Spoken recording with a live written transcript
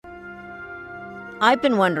I've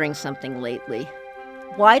been wondering something lately.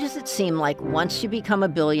 Why does it seem like once you become a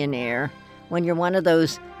billionaire, when you're one of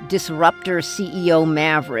those disruptor CEO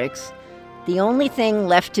mavericks, the only thing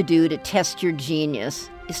left to do to test your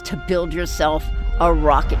genius is to build yourself a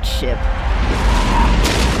rocket ship?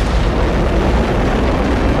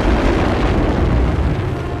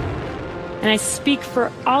 And I speak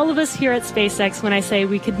for all of us here at SpaceX when I say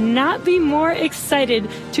we could not be more excited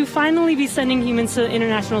to finally be sending humans to the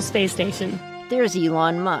International Space Station. There's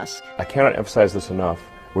Elon Musk. I cannot emphasize this enough.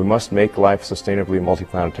 We must make life sustainably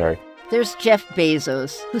multiplanetary. There's Jeff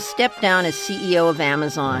Bezos, who stepped down as CEO of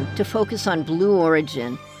Amazon to focus on Blue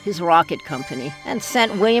Origin, his rocket company, and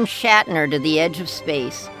sent William Shatner to the edge of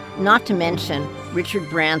space, not to mention Richard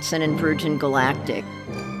Branson and Virgin Galactic.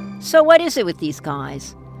 So what is it with these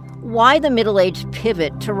guys? Why the middle-aged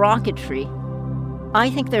pivot to rocketry? I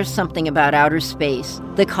think there's something about outer space,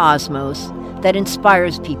 the cosmos, that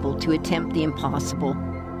inspires people to attempt the impossible.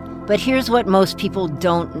 But here's what most people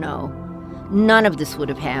don't know. None of this would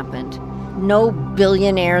have happened. No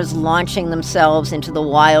billionaires launching themselves into the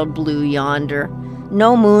wild blue yonder.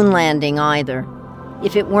 No moon landing either.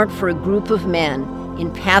 If it weren't for a group of men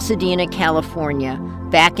in Pasadena, California,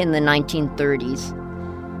 back in the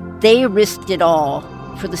 1930s. They risked it all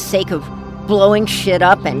for the sake of blowing shit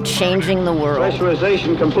up and changing the world.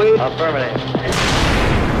 Pressurization complete. Affirmative.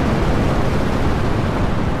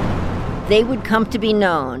 They would come to be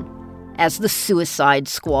known as the Suicide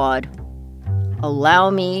Squad. Allow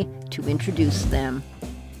me to introduce them.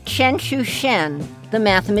 Chen-Chu Shen, the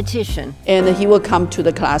mathematician. And he would come to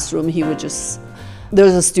the classroom,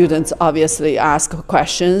 the students obviously ask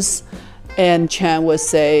questions, and Chen would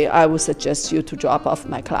say, I would suggest you to drop off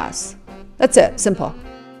my class. That's it, simple.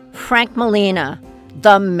 Frank Molina,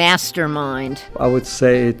 the mastermind. I would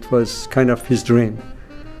say it was kind of his dream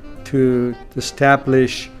to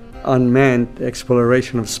establish unmanned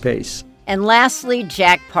exploration of space. And lastly,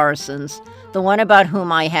 Jack Parsons, the one about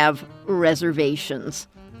whom I have reservations.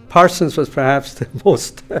 Parsons was perhaps the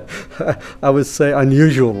most, I would say,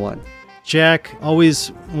 unusual one. Jack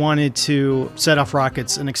always wanted to set off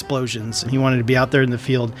rockets and explosions. He wanted to be out there in the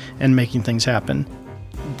field and making things happen.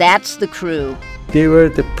 That's the crew. They were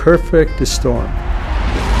the perfect storm.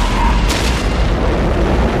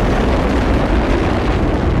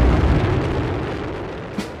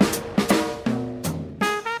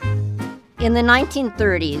 In the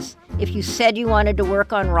 1930s, if you said you wanted to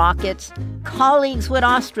work on rockets, colleagues would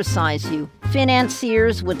ostracize you,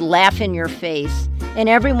 financiers would laugh in your face, and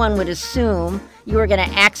everyone would assume you were going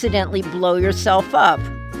to accidentally blow yourself up,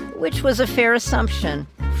 which was a fair assumption.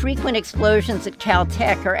 Frequent explosions at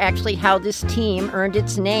Caltech are actually how this team earned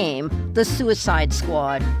its name, the Suicide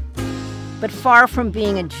Squad. But far from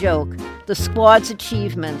being a joke, the squad's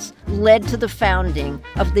achievements led to the founding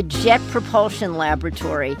of the Jet Propulsion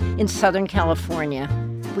Laboratory in Southern California,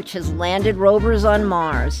 which has landed rovers on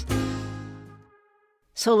Mars.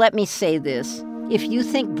 So let me say this. If you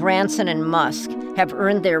think Branson and Musk have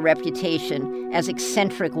earned their reputation as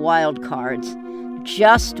eccentric wildcards,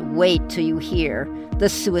 just wait till you hear the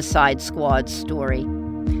Suicide Squad story.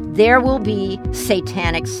 There will be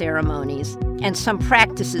satanic ceremonies and some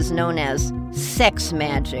practices known as sex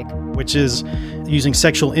magic, which is using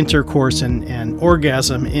sexual intercourse and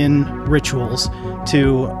orgasm in rituals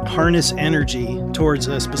to harness energy towards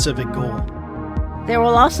a specific goal. There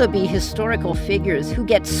will also be historical figures who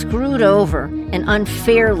get screwed over and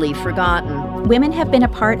unfairly forgotten. Women have been a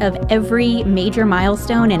part of every major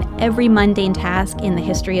milestone and every mundane task in the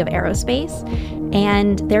history of aerospace,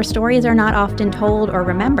 and their stories are not often told or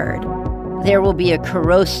remembered. There will be a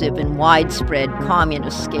corrosive and widespread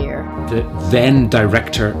communist scare. The then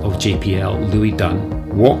director of JPL, Louis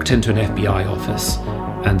Dunn, walked into an FBI office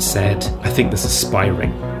and said, I think there's a spy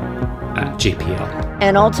ring at JPL.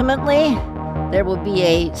 And ultimately, there will be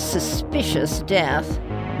a suspicious death.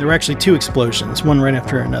 There were actually two explosions, one right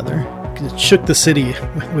after another. It shook the city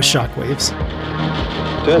with shockwaves.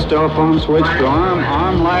 Test telephone switch to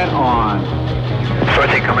arm light on.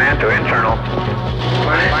 Switching command to internal.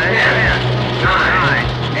 10,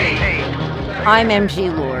 9, 8. I'm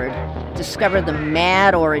MG Lord. Discover the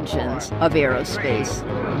mad origins of aerospace.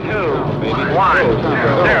 2,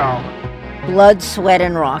 1, 0. Blood, Sweat,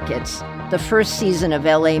 and Rockets, the first season of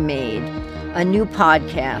LA Made, a new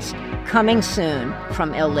podcast coming soon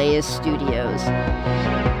from LAist Studios.